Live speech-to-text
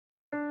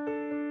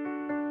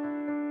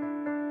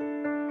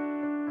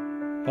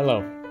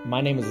Hello,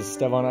 my name is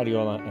Esteban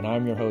Ariola, and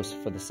I'm your host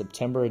for the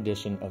September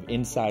edition of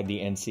Inside the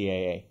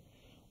NCAA.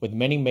 With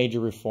many major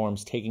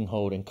reforms taking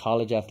hold in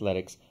college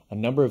athletics, a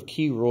number of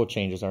key rule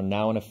changes are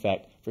now in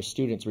effect for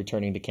students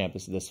returning to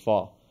campus this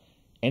fall.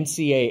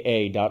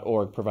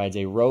 NCAA.org provides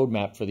a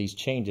roadmap for these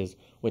changes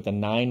with the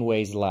 9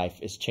 ways life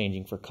is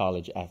changing for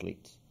college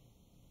athletes.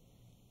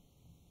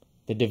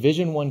 The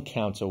Division I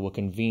Council will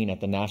convene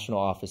at the national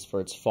office for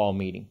its fall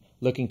meeting,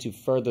 looking to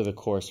further the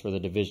course for the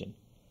division.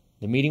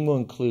 The meeting will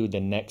include the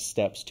next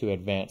steps to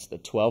advance the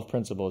 12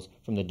 principles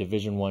from the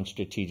Division I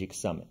Strategic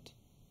Summit.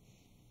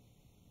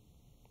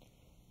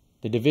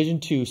 The Division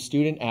II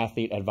Student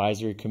Athlete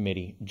Advisory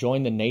Committee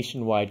joined the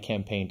nationwide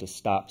campaign to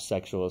stop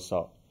sexual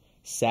assault.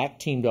 SAAC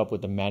teamed up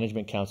with the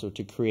Management Council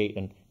to create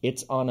an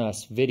It's On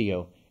Us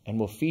video and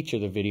will feature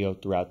the video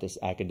throughout this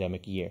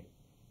academic year.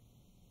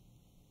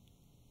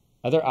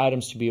 Other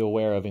items to be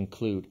aware of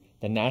include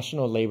the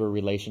National Labor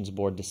Relations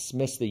Board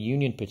dismissed the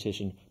union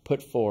petition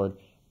put forward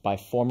by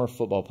former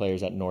football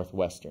players at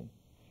Northwestern.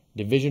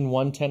 Division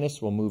I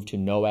tennis will move to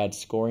no-ad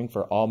scoring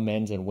for all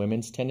men's and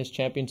women's tennis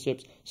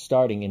championships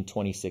starting in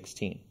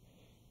 2016.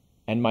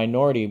 And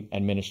minority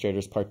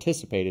administrators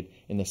participated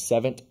in the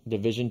 7th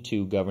Division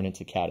II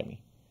Governance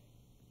Academy.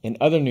 In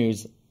other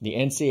news, the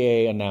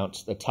NCAA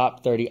announced the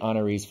top 30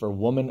 honorees for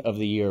Woman of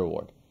the Year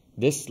award.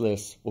 This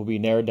list will be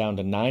narrowed down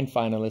to 9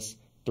 finalists,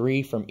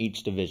 3 from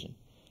each division.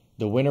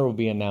 The winner will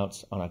be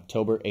announced on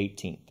October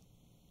 18th.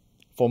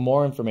 For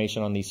more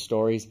information on these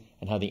stories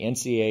and how the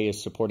NCAA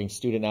is supporting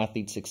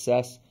student-athlete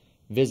success,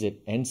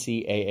 visit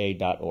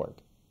ncaa.org.